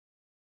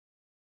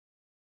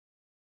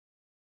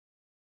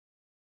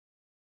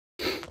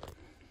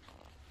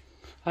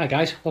Hi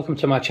guys, welcome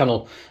to my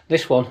channel.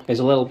 This one is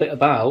a little bit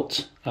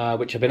about,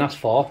 which I've been asked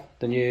for,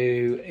 the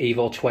new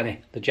EVO20,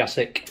 the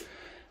Jasic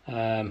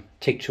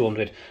Tig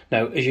 200.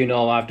 Now, as you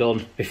know, I've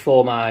done,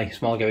 before my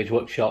small garage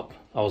workshop,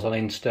 I was on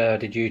Insta,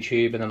 did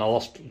YouTube, and then I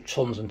lost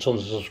tons and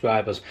tons of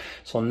subscribers.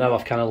 So now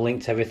I've kind of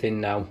linked everything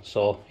now.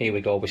 So here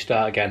we go, we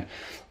start again.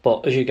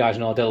 But as you guys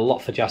know, I did a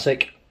lot for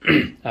Jasic.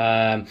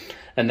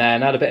 And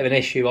then I had a bit of an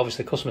issue.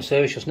 Obviously customer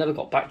service just never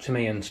got back to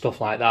me and stuff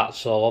like that,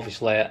 so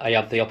obviously I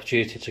had the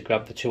opportunity to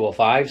grab the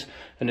 205s,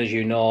 and as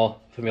you know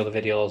from the other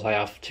videos, I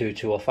have two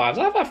 205s.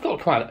 I've got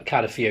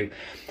quite a few.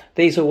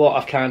 These are what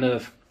I've kind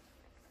of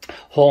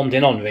homed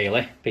in on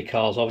really,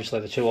 because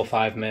obviously the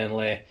 205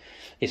 mainly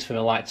is for my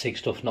light TIG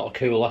stuff, not a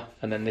cooler,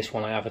 and then this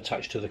one I have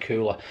attached to the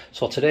cooler.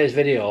 So today's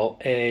video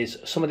is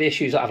some of the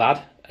issues that I've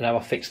had and how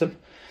I fixed them.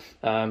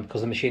 Because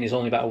the machine is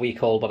only about a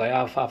week old, but I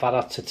have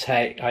had to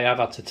take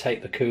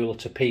the cooler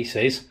to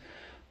pieces,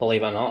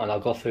 believe it or not, and I'll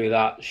go through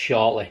that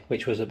shortly,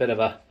 which was a bit of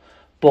a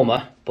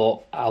bummer,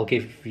 but I'll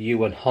give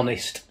you an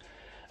honest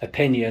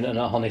opinion and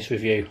an honest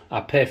review. I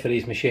pay for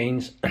these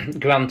machines,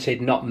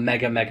 granted not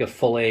mega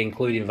fully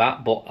including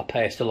that, but I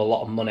pay still a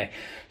lot of money,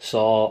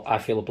 so I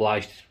feel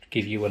obliged to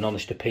give you an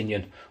honest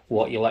opinion,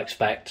 what you'll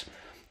expect,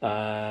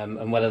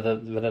 and whether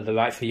they're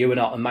right for you or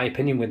not, and my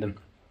opinion with them.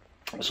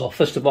 So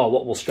first of all,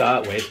 what we'll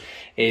start with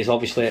is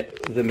obviously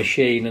the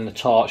machine and the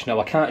torch. Now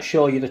I can't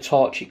show you the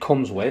torch it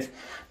comes with,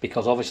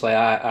 because obviously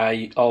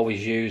I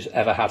always use,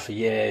 ever had for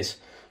years,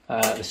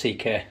 the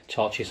CK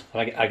torches.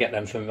 I get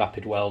them from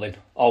Rapid Welding,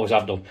 always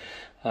have done.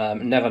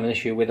 Never had an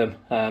issue with them,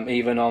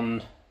 even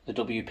on the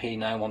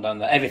WP9 one down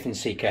there,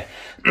 everything's CK.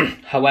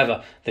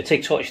 However, the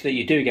TIG torch that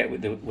you do get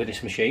with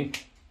this machine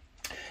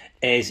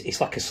it's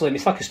like a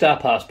Star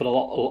Pass, but a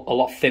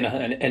lot thinner,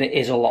 and it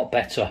is a lot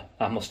better,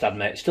 I must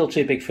admit. It's still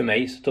too big for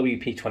me. It's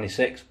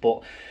WP26,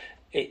 but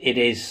it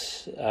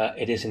is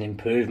an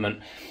improvement.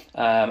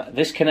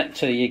 This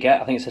connector you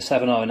get, I think it's a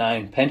 7 or a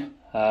 9 pin.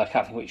 I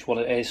can't think which one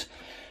it is.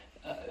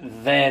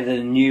 They're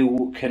the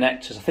new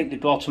connectors. I think they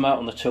brought them out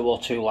on the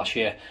 202 last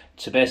year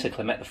to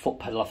basically make the foot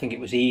pedal, I think it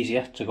was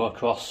easier to go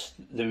across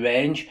the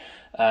range.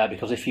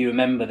 Because if you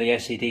remember the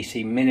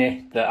ACDC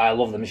Mini, that I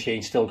love the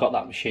machine, still got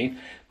that machine,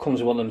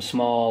 comes with one of them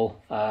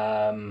small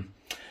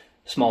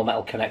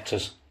metal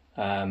connectors.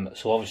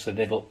 So obviously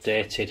they've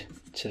updated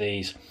to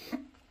these.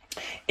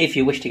 If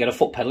you wish to get a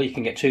foot pedal, you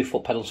can get 2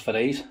 foot pedals for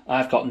these.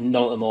 I've got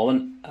none at the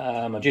moment.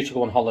 I'm due to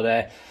go on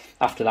holiday.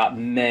 After that,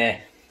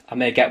 I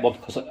may get one,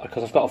 because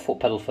I've got a foot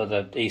pedal for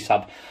the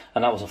ESAB,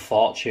 and that was a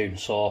fortune.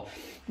 So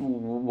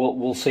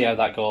we'll see how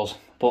that goes.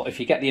 But if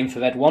you get the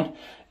infrared one,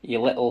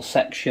 your little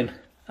section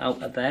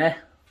out of there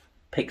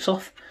picks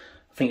off.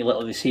 I think your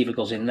little receiver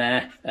goes in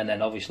there, and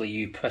then obviously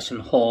you press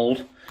and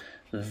hold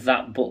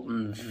that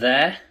button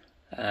there,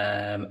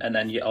 and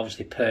then you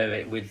obviously pair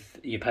it with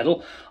your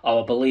pedal,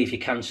 or I believe you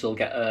can still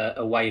get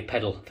a wired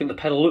pedal. I think the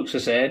pedal looks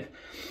the same,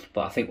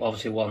 but I think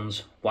obviously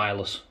one's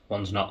wireless,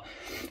 one's not.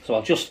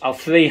 So I'll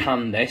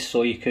freehand this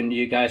so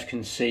you guys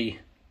can see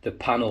the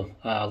panel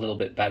a little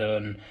bit better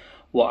and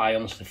what I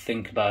honestly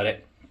think about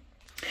it.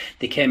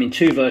 They came in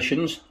 2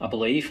 versions, I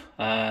believe.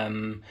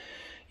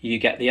 You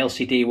get the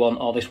LCD one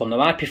or this one. Now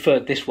I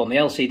preferred this one. The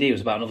LCD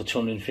was about another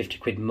 250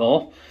 quid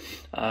more.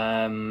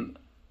 I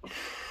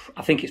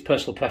think it's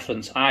personal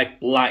preference. I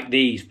like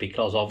these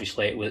because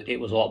obviously it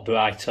was a lot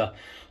brighter.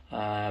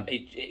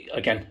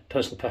 Again,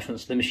 personal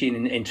preference. The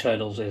machine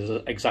internals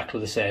is exactly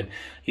the same.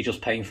 You're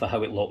just paying for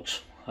how it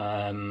looks.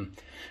 I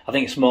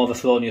think it's more of a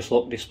Fronius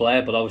look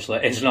display, but obviously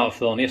it's not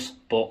Fronius.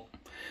 But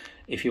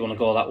if you want to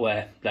go that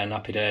way, then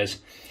happy days.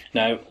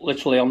 Now,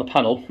 literally on the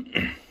panel,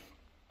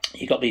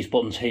 you got these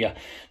buttons here.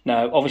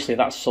 Now obviously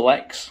that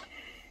selects,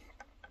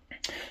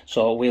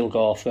 so we'll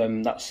go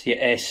from, that's your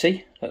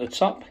AC at the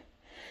top,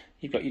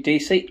 you've got your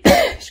DC,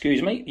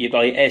 excuse me, you've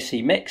got your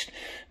AC mixed.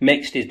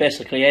 Mixed is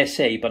basically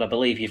AC, but I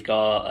believe you've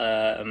got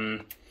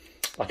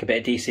like a bit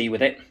of DC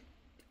with it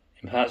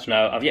in parts.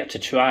 Now I've yet to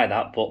try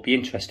that, but be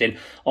interesting.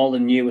 All the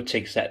newer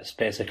TIG sets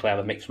basically have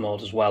a mixed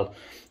mode as well,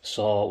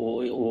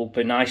 so it will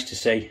be nice to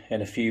see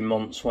in a few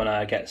months when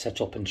I get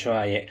set up and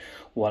try it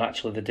what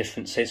actually the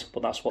difference is.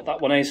 But that's what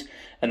that one is.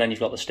 And then you've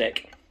got the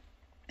stick.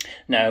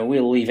 Now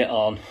we'll leave it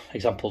on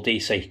example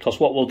DC, because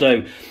what we'll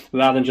do,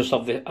 rather than just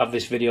have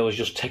this video as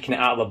just taking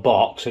it out of the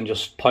box and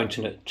just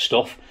pointing at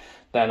stuff,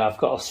 then I've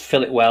got to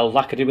fill it weld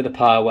like I do with the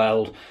power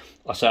weld.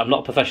 Like I say, I'm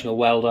not a professional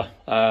welder.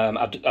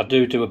 I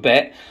do a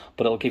bit,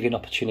 but it'll give you an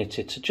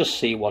opportunity to just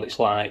see what it's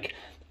like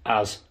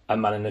as a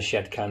man in the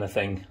shed kind of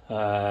thing.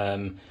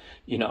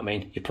 You know what I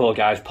mean? You poor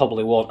guys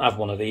probably won't have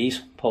one of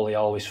these, probably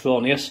always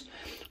Fronius,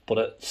 but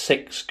at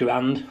 6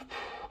 grand,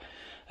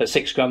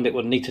 it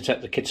would need to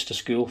take the kids to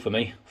school for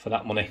me for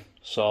that money.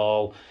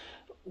 So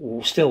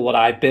still, what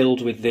I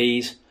build with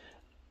these,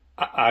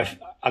 I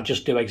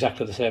just do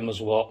exactly the same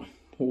as whether,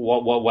 you know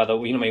what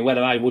I mean,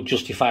 whether I would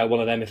justify one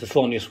of them if the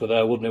Fronius were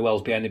there. Would my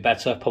welds be any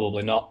better?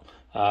 Probably not,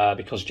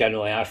 because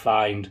generally I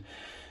find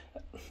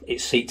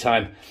it's seat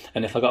time,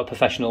 and if I got a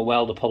professional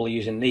welder probably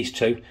using these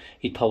 2,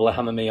 he'd probably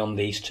hammer me on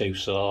these 2.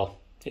 So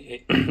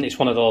It's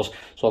one of those.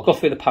 So I'll go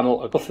through the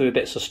panel, I'll go through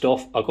bits of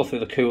stuff, I'll go through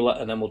the cooler,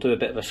 and then we'll do a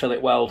bit of a fillet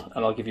weld,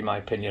 and I'll give you my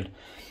opinion.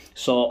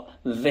 So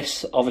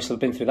this, obviously, I've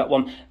been through that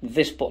one.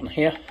 This button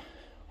here,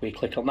 we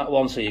click on that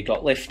one, so you've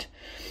got lift.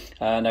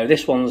 Now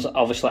this one's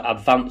obviously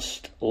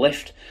advanced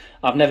lift.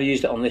 I've never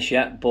used it on this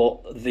yet,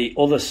 but the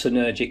other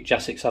Synergic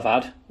Jasics I've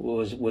had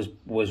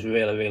was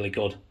really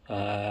good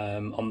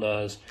on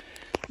those.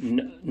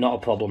 Not a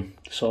problem.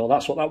 So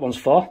that's what that one's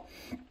for.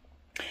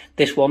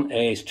 This one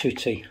is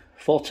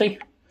 2T40.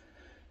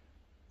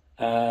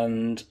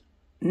 And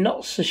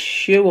not so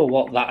sure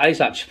what that is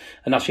actually,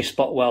 and actually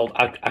spot weld.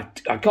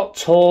 I got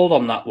told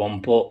on that one,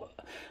 but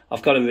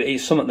I've got to.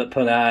 It's something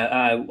that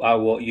I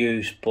won't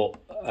use, but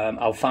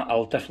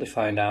I'll definitely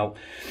find out.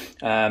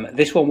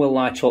 This one will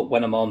light up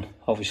when I'm on,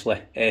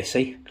 obviously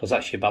AC, because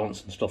that's your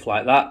balance and stuff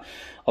like that.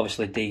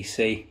 Obviously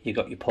DC, you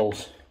got your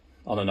pulse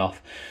on and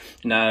off.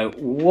 Now,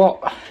 what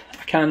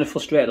I kind of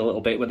frustrated a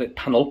little bit with the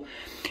panel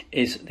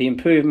is the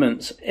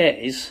improvements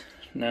is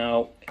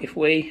now if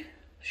we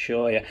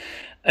show you.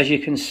 As you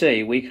can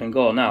see, we can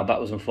go now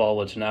backwards and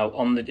forwards. Now,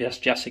 on the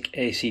Jasic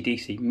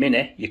ACDC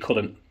Mini, you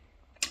couldn't.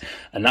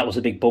 And that was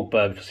a big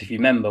bugbear, because if you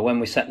remember, when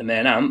we set the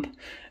main amp,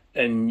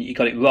 and you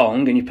got it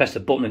wrong, and you pressed the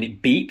button and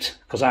it beeped,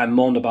 because I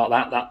moaned about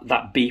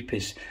that beep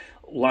is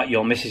like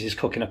your missus is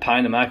cooking a pie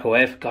in the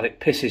microwave. God, it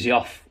pisses you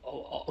off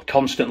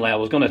constantly. I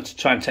was going to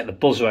try and take the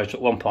buzzer out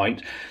at one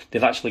point.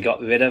 They've actually got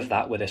rid of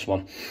that with this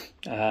one.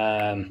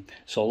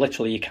 So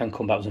literally you can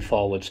come backwards and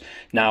forwards.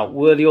 Now,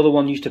 where the other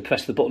one used to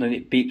press the button and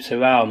it beeps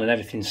around and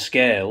everything's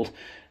scaled,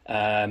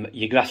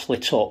 your graph's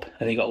lit up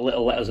and you got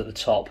little letters at the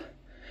top.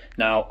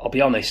 Now, I'll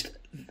be honest,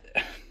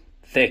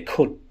 they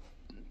could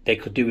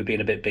do with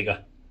being a bit bigger,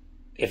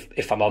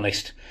 if I'm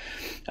honest,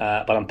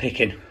 but I'm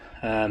picking.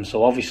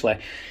 So obviously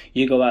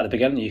you go right at the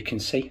beginning, you can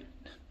see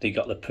you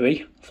got the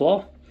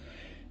pre-floor,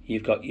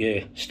 you've got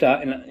your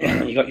starting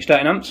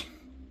amps,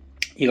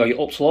 you got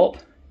your upslope,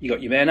 you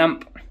got your main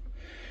amp,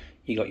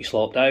 you got your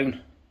slope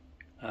down,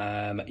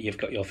 you've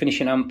got your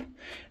finishing amp,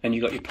 and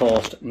you've got your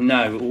post.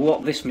 Now,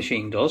 what this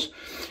machine does,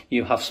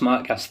 you have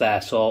smart gas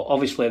there. So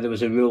obviously there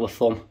was a rule of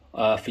thumb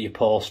for your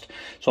post.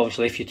 So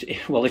obviously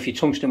if your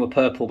tungsten were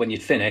purple when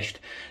you'd finished,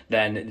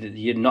 then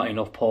you're not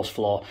enough post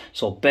flow.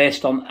 So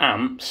based on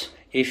amps,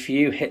 if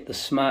you hit the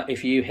smart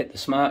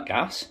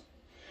gas,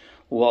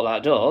 what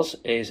that does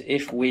is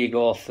if we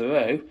go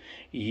through,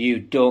 you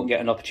don't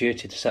get an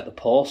opportunity to set the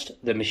post.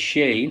 The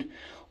machine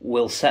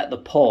will set the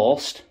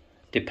post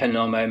depending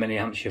on how many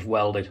amps you've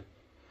welded.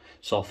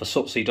 So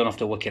so you don't have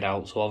to work it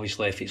out. So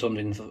obviously if it's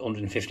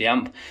 150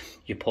 amp,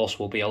 your post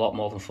will be a lot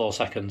more than 4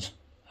 seconds.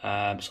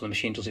 So the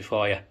machine does it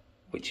for you,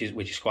 which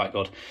is quite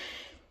good.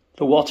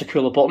 The water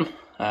cooler button,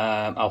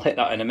 I'll hit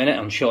that in a minute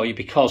and show you,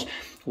 because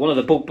one of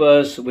the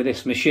bugbears with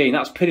this machine,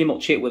 that's pretty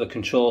much it with the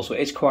control, so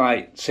it's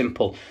quite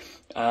simple.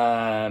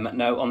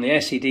 Now on the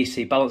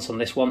ACDC balance on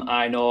this one,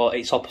 I know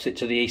it's opposite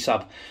to the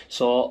ESAB,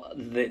 so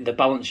the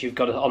balance you've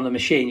got on the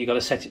machine, you've got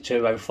to set it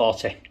to around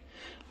 40,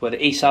 where the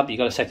ESAB you've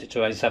got to set it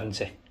to around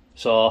 70.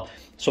 So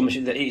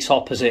it's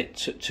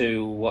opposite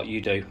to what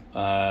you do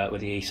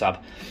with the ESAB.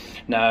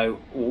 Now,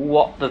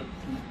 what the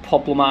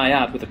problem I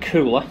had with the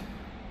cooler,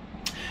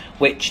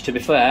 which to be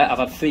fair, I've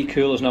had 3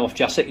 coolers now off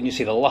Jasic, and you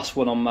see the last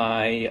one on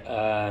my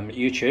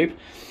YouTube,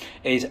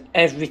 is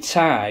every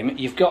time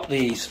you've got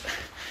these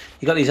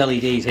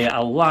LEDs here,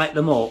 I'll light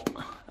them up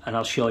and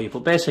I'll show you. But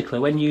basically,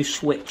 when you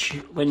switch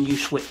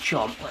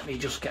on, let me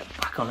just get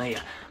back on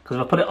here, because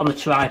if I put it on the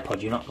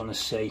tripod, you're not going to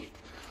see.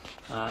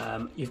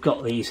 You've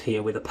got these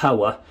here with the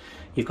power.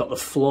 You've got the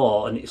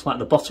floor, and it's like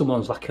the bottom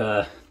one's like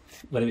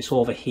whether it's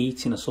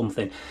overheating or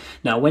something.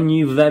 Now, when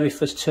you very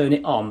first turn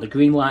it on, the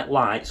green light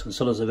lights, and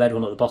so does the red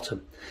one at the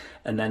bottom.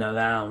 And then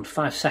around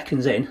 5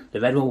 seconds in, the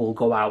red one will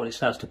go out and it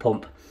starts to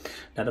pump.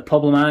 Now, the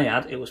problem I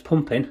had, it was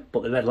pumping,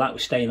 but the red light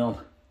was staying on.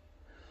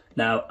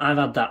 Now, I've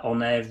had that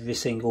on every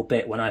single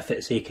bit when I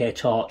fit a CK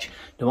torch.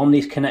 Now, on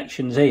these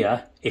connections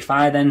here, if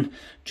I then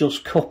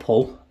just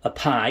couple a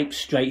pipe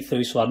straight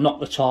through, so I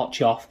knock the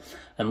torch off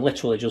and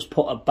literally just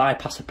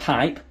bypass a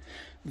pipe,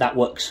 that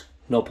works,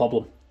 no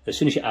problem. As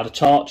soon as you add a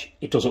torch,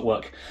 it doesn't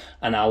work.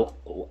 And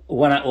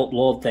when I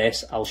upload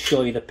this, I'll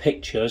show you the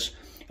pictures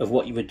of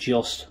what you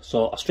adjust.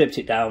 So I stripped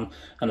it down,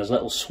 and there's a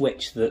little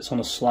switch that's on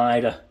a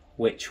slider,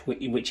 which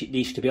it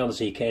needs to be on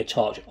the CK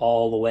torch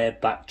all the way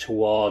back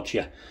towards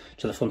you,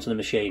 to the front of the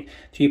machine.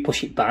 If you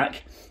push it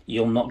back,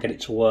 you'll not get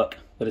it to work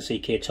with a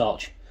CK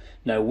torch.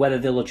 Now, whether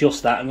they'll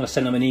adjust that, I'm going to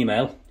send them an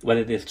email.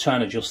 Whether they're trying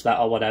to adjust that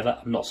or whatever,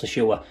 I'm not so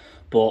sure.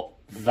 But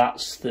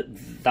that's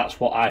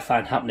what I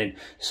find happening.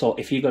 So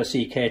if you've got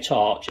a CK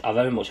torch, I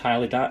very much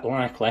highly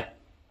likely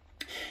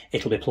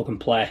it'll be plug and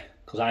play,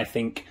 because I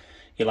think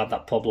you'll have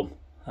that problem.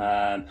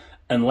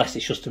 Unless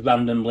it's just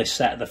randomly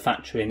set at the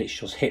factory and it's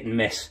just hit and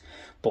miss.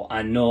 But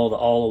I know that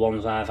all the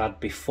ones I've had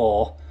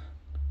before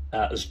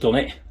has done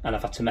it, and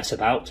I've had to mess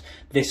about.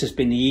 This has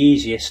been the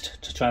easiest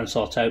to try and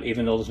sort out,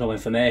 even though there's no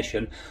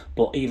information.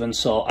 But even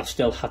so, I've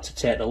still had to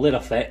take the lid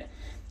off it,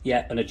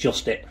 and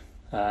adjust it.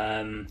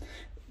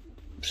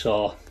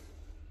 So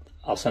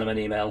I'll send them an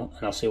email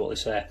and I'll see what they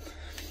say.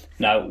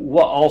 Now,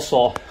 what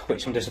also,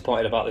 which I'm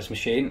disappointed about this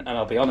machine, and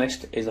I'll be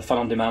honest, is the fan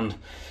on demand.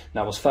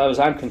 Now, as far as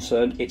I'm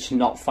concerned, it's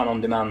not fan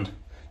on demand.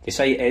 They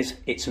say it is,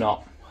 it's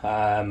not.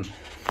 Fan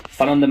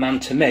on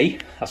demand to me,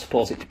 I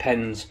suppose it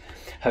depends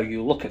how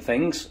you look at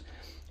things,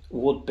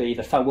 would be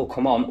the fan will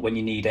come on when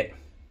you need it.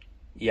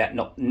 Yeah,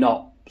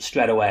 not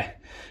straight away.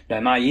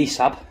 Now, my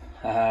ESAB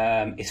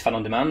is fan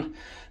on demand.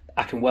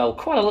 I can weld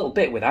quite a little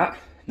bit with that.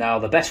 Now,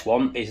 the best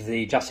one is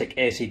the Jasic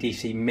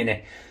ACDC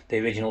Mini, the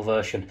original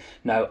version.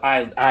 Now,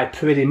 I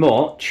pretty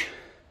much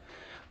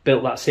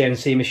built that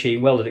CNC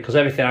machine, welded it, because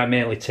everything I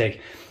mainly TIG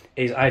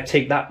is I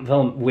TIG that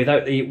film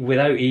without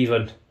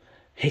even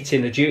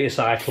hitting the duty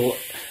cycle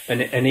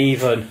and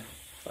even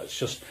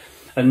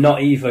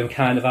not even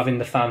kind of having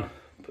the fan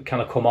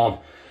kind of come on.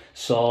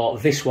 So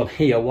this one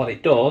here, what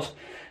it does,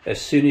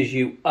 as soon as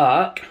you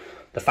arc,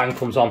 the fan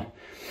comes on,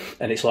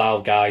 and it's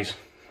loud, guys,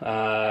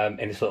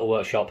 in this little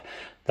workshop.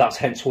 That's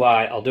hence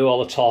why I'll do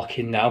all the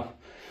talking now,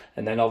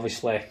 and then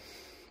obviously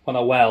when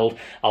I weld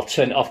I'll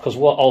turn it off, because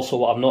what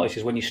I've noticed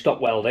is when you stop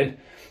welding,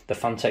 the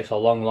fan takes a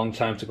long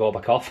time to go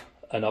back off,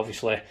 and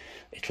obviously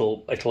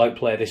it'll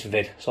outplay this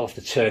vid, so I'll have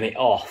to turn it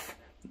off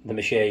the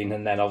machine,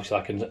 and then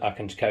obviously I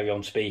can carry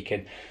on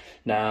speaking.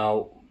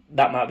 Now,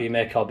 that might be a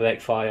make or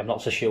break for you, I'm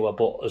not so sure,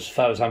 but as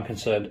far as I'm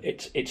concerned,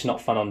 it's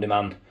not fan on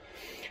demand.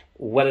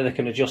 Whether they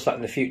can adjust that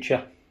in the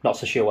future, not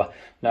so sure.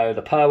 Now,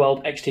 the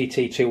Powerweld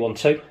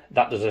XTT212,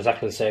 that does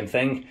exactly the same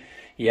thing.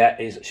 Yeah,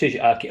 as soon as you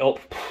arc it up,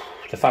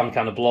 the fan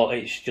kind of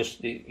blows. It's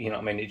just, you know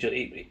what I mean,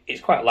 it's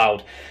quite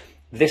loud.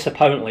 This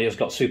apparently has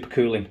got super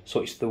cooling,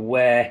 so it's the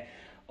way,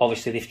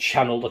 obviously they've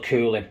channeled the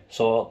cooling,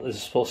 so there's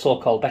a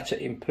so-called better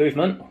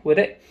improvement with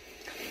it.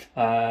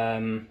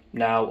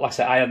 Now, like I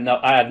said, I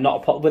had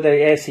not a problem with the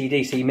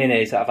ACDC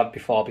minis that I've had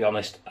before, I'll be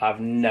honest.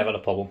 I've never had a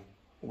problem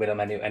with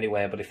them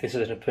anyway, but if this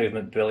is an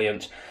improvement,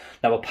 brilliant.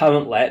 Now,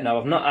 apparently, now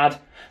I've not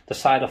had the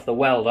side off the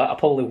welder. I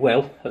probably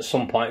will at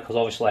some point, because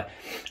obviously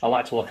I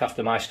like to look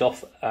after my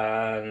stuff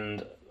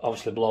and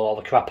obviously blow all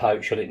the crap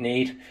out should it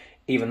need,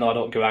 even though I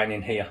don't grind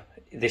in here.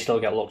 They still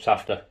get looked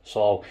after.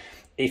 So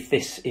if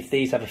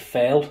these ever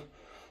failed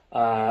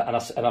and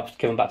I've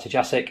given back to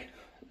Jasic,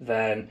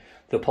 then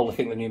they'll probably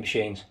think they're new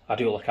machines. I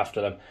do look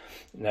after them.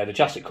 Now, the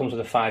Jasic comes with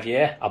a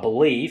 5-year. I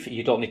believe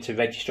you don't need to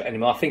register it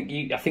anymore. I think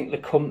the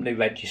company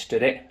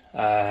registered it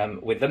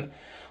with them,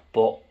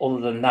 but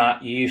other than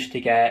that, you used to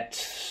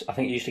get, I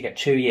think you used to get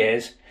 2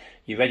 years.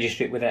 You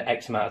register it with an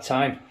X amount of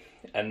time,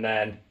 and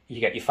then you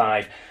get your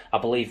 5. I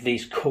believe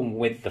these come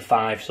with the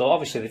 5, so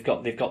obviously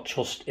they've got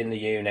trust in the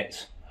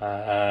units.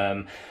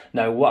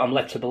 Now, what I'm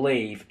led to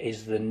believe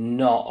is they're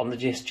not, on the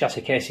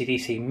Jasic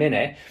ACDC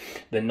Mini,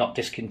 they're not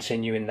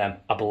discontinuing them.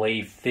 I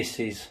believe this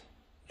is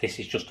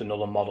just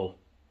another model,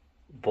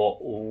 but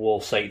we'll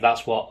see.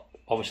 That's what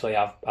obviously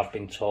I've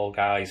been told,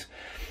 guys.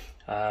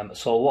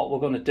 So what we're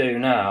going to do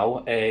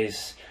now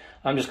is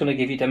I'm just going to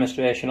give you a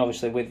demonstration,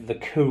 obviously with the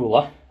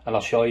cooler, and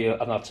I'll show you,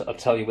 and I'll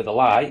tell you with the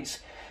lights,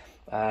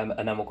 and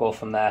then we'll go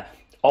from there.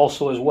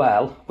 Also, as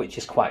well, which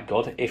is quite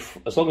good,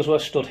 as long as we're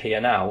stood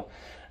here now,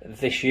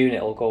 this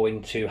unit will go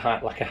into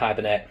like a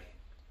hibernate,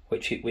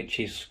 which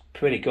is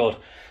pretty good.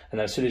 And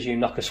then as soon as you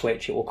knock a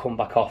switch, it will come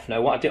back off.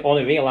 Now, what I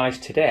only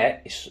realised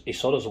today is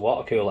so does a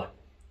water cooler,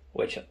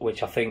 which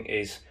I think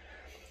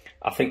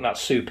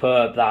that's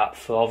superb. That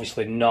for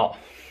obviously not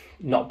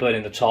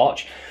burning the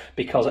torch,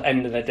 because at the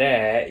end of the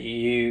day,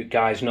 you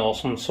guys know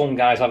some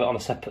guys have it on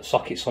a separate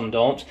socket, some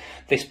don't.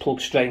 This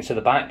plugs straight into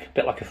the back, a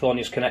bit like a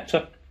Thornius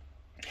connector.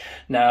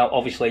 Now,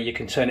 obviously, you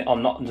can turn it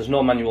on. There's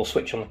no manual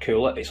switch on the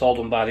cooler. It's all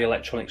done by the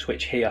electronic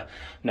switch here.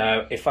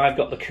 Now, if I've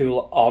got the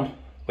cooler on,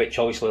 which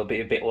obviously will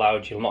be a bit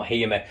loud, you'll not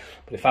hear me,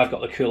 but if I've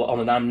got the cooler on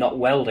and I'm not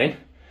welding,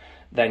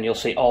 then you'll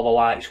see all the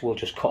lights will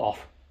just cut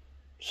off.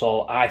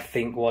 So I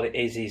think what it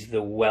is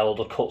the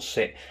welder cuts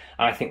it.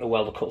 I think the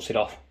welder cuts it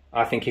off.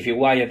 I think if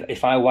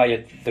I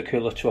wired the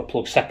cooler to a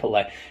plug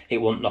separately, it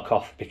wouldn't knock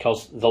off,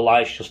 because the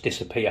lights just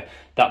disappear.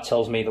 That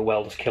tells me the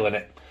welder's killing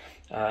it.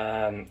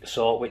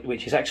 So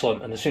which is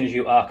excellent, and as soon as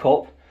you arc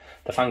up,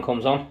 the fan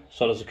comes on,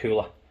 so does the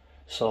cooler.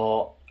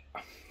 So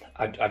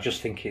I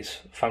just think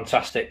it's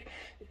fantastic.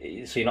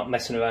 So you're not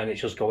messing around,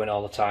 it's just going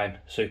all the time.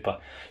 Super.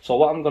 So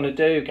what I'm going to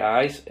do,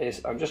 guys,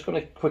 is I'm just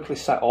going to quickly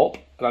set up,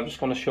 and I'm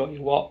just going to show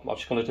you what I'm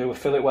just going to do a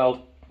fillet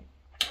weld.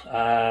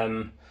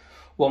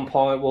 One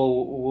point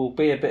will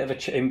be a bit of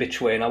a in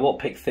between. I won't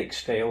pick thick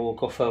steel. We'll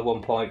go for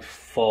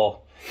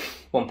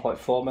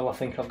 1.4 mil I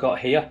think I've got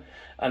here,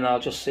 and I'll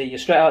just see you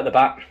straight out the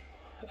back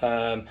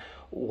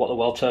what the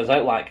weld turns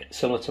out like,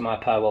 similar to my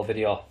power weld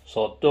video.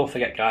 So don't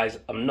forget, guys,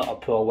 I'm not a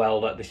pro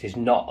welder. This is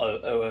not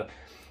do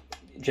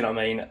you know what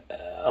I mean,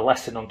 a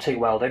lesson on TIG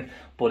welding,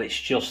 but it's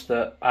just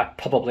that I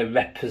probably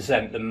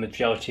represent the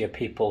majority of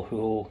people who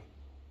will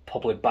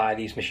probably buy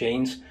these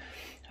machines,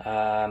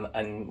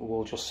 and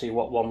we'll just see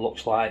what one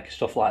looks like,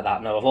 stuff like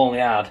that. Now, I've only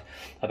had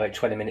about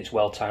 20 minutes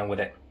weld time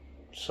with it,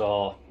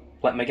 so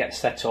let me get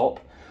set up,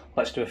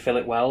 let's do a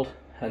fillet weld,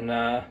 and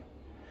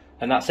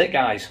that's it,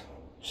 guys.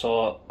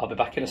 So I'll be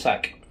back in a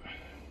sec.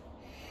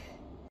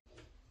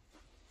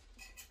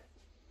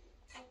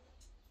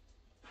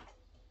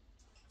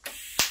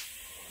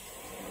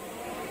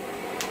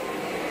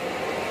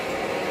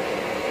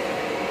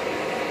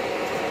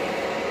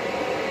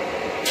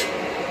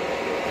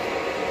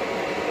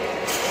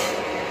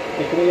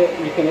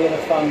 you can hear the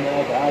fan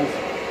there, guys.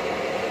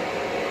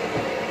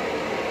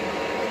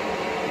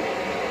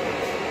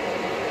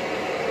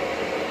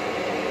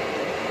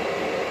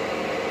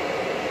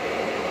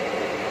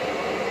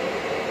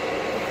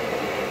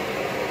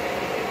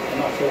 And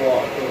that's the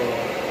water cooler.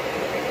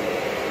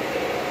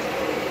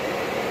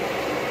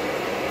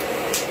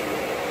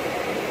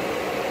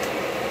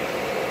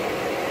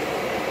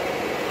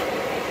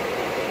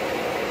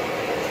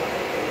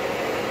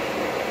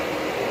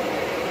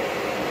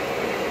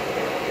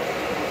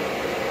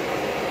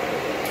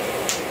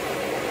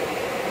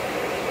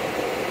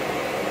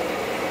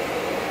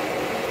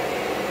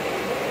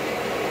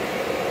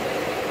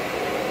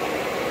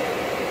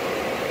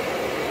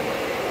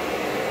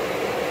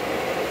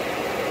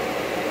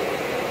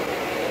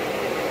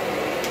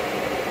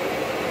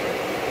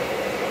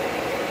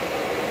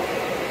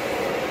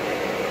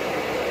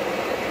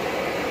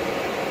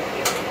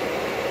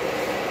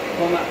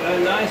 That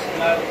very nice.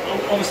 Now,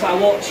 obviously, I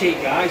won't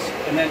cheat, guys,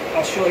 and then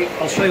I'll show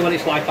you what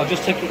it's like. I'll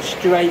just take it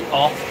straight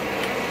off,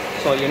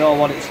 so you know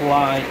what it's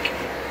like.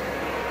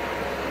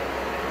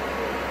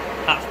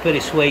 That's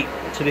pretty sweet,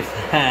 to be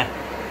fair.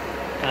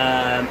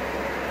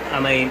 I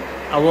mean,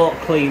 I won't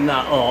clean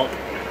that up.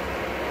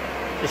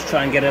 Just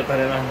try and get a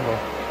better angle.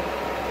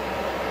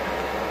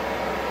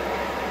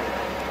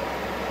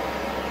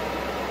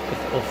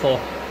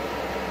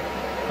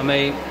 I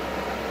mean,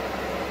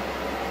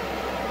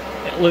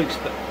 it looks.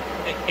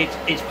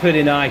 It's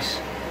pretty nice.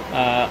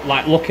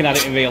 Like looking at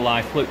it in real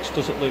life,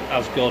 doesn't look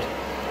as good.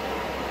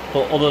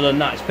 But other than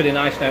that, it's pretty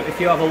nice. Now, if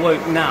you have a look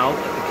now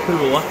at the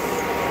cooler,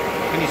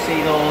 can you see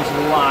those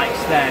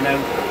lights there? Now,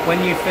 when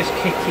you first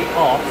kick it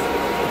off,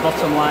 the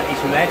bottom light is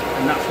red,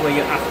 and that's where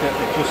you have to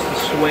adjust the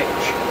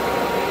switch.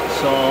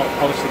 So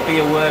obviously,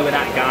 be aware with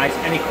that, guys.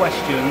 Any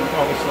questions,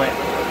 obviously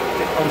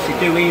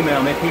do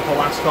email me. People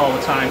ask all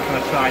the time, can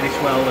I try this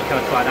welder? Can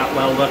I try that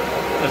welder?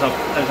 As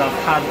I've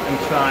had and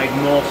tried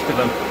most of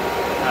them.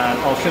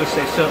 Or should I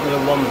say, certainly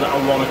the ones that I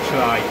want to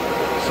try.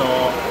 So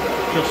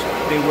just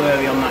be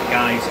wary on that,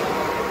 guys.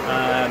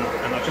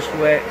 And I'll just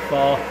wait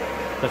for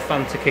the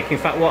fan to kick. In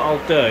fact, what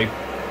I'll do,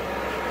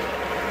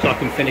 so I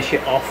can finish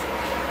it off.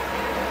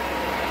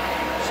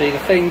 See, the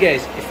thing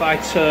is, if I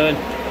turn,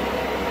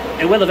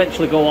 it will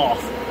eventually go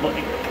off. But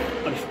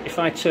if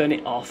I turn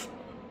it off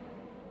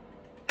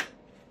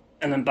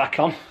and then back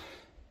on,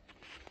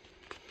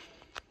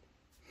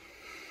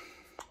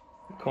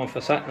 come on for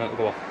a sec, and it'll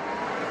go off.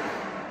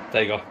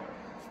 There you go.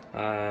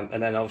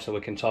 And then obviously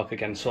we can talk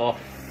again. So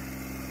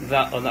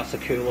that's the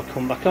cooler,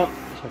 come back on.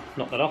 So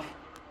knock that off.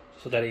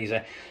 So dead easy.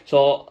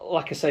 So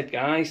like I said,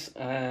 guys,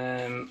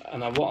 and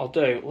what I'll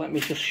do, let me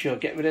just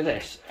get rid of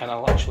this, and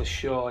I'll actually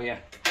show you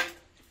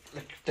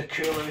the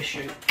cooler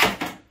issue.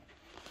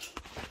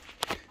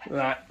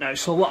 Right, now,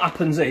 so what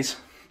happens is,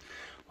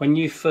 when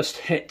you first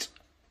hit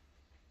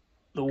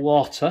the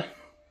water,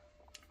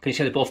 can you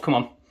see they both come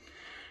on?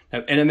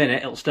 Now in a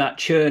minute it'll start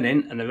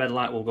churning and the red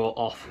light will go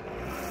off.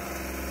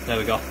 There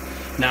we go.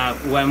 Now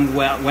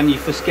when you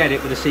first get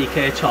it with a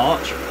CK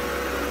torch,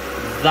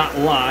 that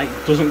light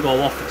doesn't go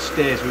off, it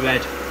stays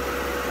red,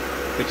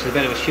 which is a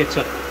bit of a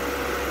shitter,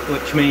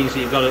 which means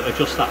that you've got to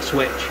adjust that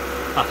switch.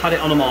 I've had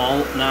it on them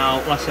all. Now,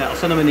 like I said, I'll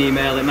send them an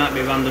email, it might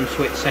be a random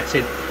switch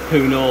setting,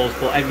 who knows,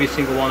 but every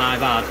single one I've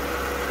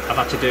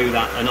had to do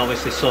that, and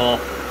obviously so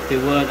they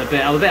weren't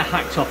I was a bit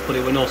hacked off, but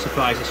it was no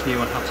surprise this new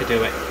one had to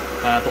do it.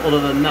 But other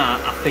than that,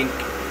 I think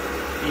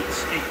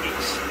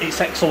it's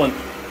excellent.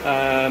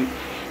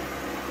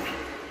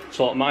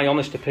 So my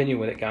honest opinion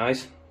with it,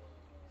 guys,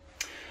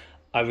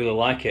 I really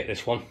like it,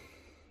 this one.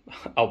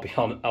 I'll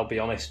be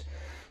honest.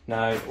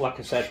 Now, like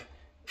I said,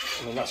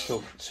 I mean that's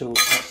still too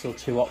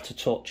hot to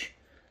touch,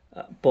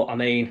 but I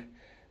mean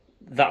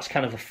that's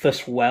kind of a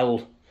first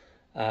weld,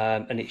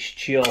 and it's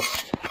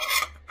just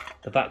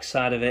the back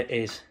side of it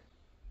is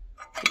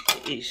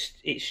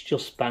it's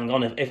just bang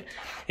on.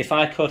 If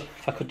I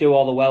could do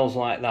all the welds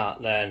like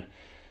that, then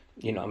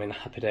you know, I mean,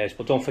 happy days.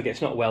 But don't forget,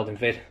 it's not a welding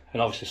vid,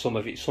 and obviously some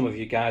of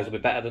you guys will be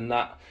better than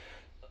that.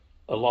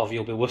 A lot of you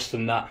will be worse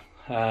than that.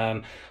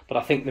 But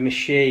I think the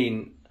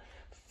machine,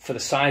 for the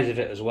size of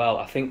it as well,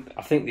 I think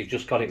they've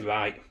just got it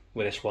right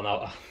with this one.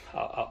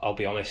 I'll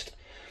be honest.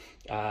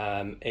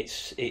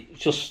 It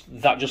just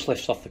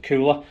lifts off the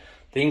cooler.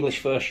 The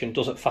English version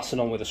doesn't fasten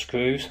on with the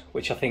screws,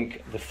 which I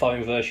think the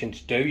foreign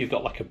versions do. You've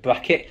got like a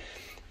bracket.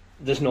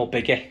 There's no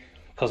biggie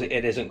because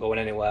it isn't going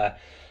anywhere.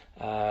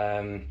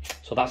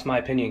 So that's my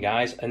opinion,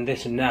 guys. And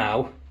this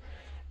now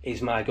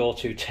is my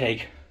go-to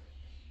TIG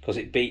because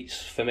it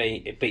beats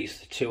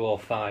the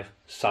 205.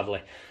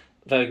 Sadly,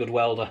 very good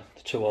welder,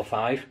 the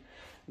 205.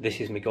 This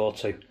is my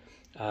go-to,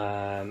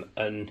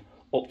 and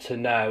up to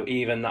now,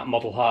 even that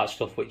Model Heart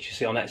stuff which you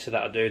see on Etsy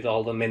that I do,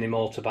 all the mini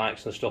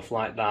motorbikes and stuff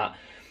like that,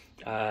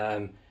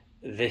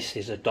 this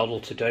is a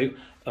doddle to do.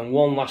 And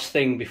one last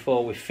thing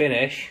before we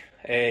finish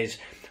is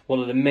one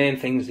of the main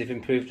things they've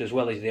improved as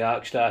well is the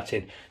arc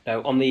starting.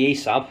 Now on the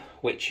ESAB,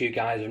 which you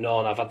guys have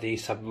known, I've had the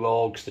ESAB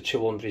Rogues, the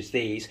 200s,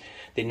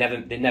 they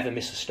never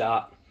miss a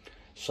start.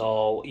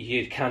 so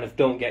you kind of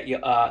don't get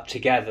your art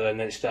together, and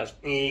then it starts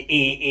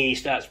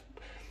starts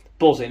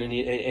buzzing, and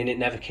it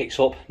never kicks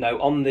up. Now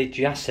on the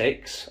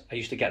Jasics, I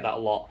used to get that a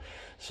lot.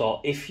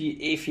 So if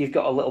you've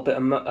got a little bit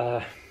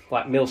of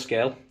like mill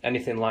scale,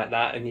 anything like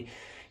that, and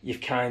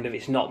you've kind of,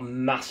 it's not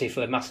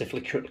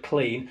massively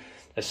clean,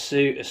 as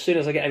soon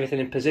as I get everything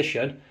in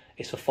position,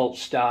 it's a false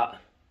start,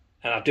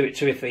 and I do it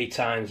 2 or 3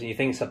 times, and you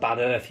think it's a bad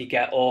earth. You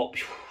get up,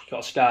 you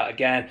got to start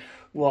again.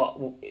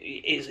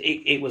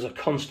 It was a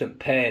constant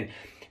pain.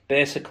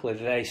 Basically,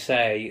 they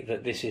say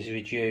that this is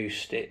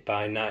reduced it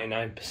by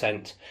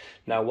 99%.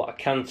 Now, what I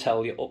can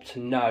tell you up to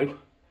now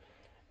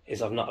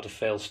is I've not had a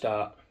failed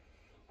start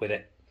with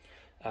it.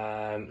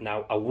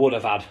 Now, I would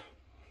have had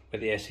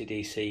with the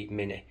ACDC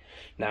Mini.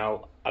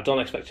 Now, I don't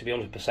expect to be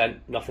 100%,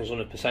 nothing's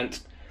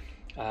 100%,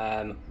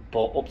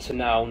 but up to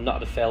now, not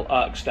had a failed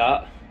arc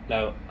start.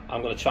 Now,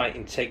 I'm going to try it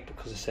in TIG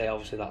because they say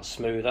obviously that's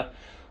smoother,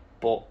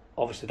 but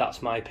obviously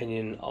that's my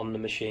opinion on the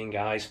machine,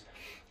 guys.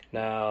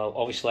 Now,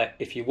 obviously,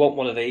 if you want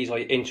one of these or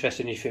you're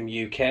interested in it from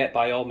UK,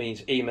 by all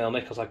means email me,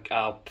 because I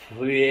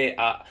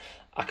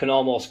can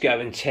almost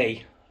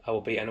guarantee I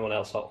will beat anyone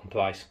else out on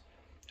price.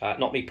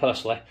 Not me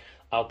personally,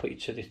 I'll put you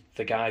to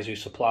the guys who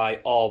supply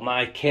all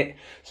my kit,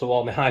 so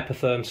all my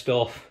Hypertherm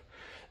stuff.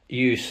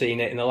 You've seen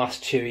it in the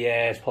last 2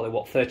 years, probably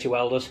what, 30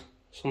 welders,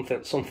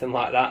 something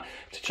like that,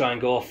 to try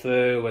and go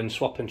through and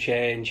swap and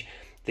change.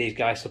 These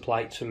guys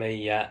supply it to me,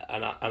 yeah,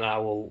 and I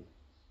will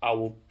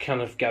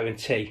kind of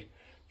guarantee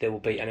they will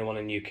beat anyone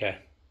in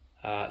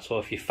UK. So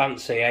if you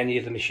fancy any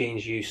of the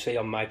machines you see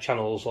on my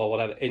channels or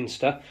whatever,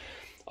 Insta,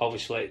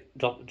 obviously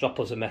drop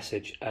us a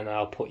message and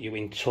I'll put you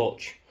in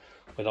touch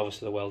with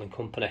obviously the welding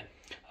company.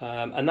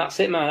 And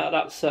that's it, man.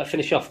 That's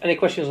finish off. Any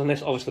questions on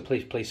this,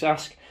 obviously please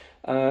ask.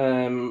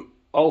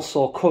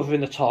 Also covering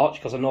the torch,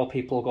 because I know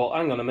people go,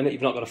 hang on a minute,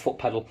 you've not got a foot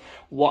pedal.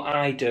 What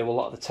I do a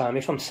lot of the time,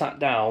 if I'm sat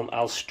down,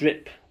 I'll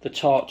strip the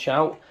torch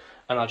out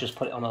and I'll just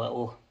put it on a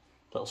little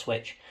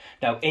switch.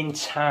 Now in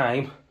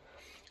time,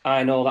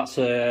 I know that's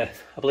I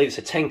believe it's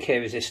a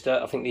 10k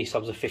resistor. I think these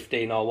tabs are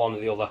 15 or one or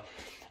the other.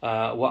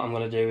 What I'm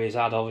going to do is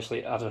add a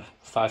 5k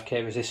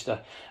resistor,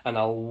 and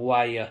I'll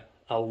wire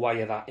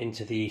that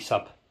into the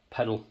sub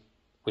pedal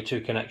with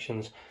 2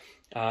 connections.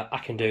 I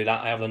can do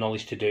that. I have the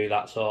knowledge to do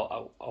that,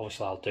 so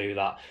obviously I'll do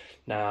that.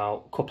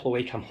 Now, a couple of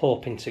weeks, I'm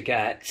hoping to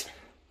get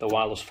the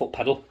wireless foot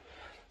pedal.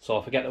 So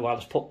if I get the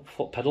wireless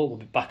foot pedal, we'll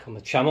be back on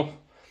the channel,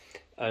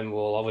 and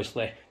we'll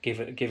obviously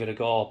give it a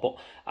go. But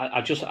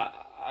I just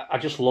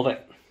love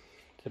it.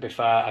 To be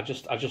fair, I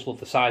just love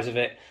the size of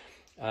it,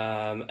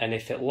 and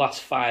if it lasts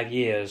 5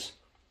 years,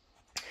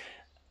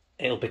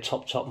 it'll be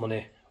top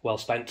money well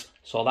spent.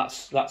 So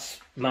that's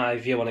my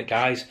view on it,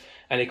 guys.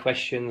 Any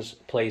questions,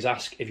 please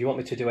ask. If you want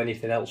me to do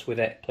anything else with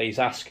it, please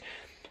ask.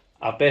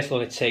 I've basically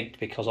only tigged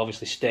because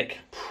obviously stick,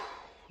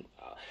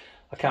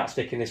 I can't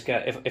stick in this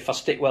garage. If I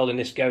stick weld in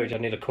this garage, I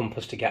need a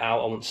compass to get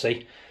out. I won't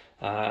see,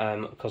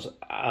 because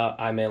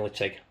I mainly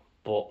TIG.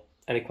 But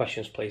any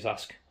questions, please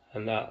ask.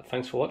 And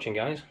thanks for watching,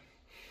 guys.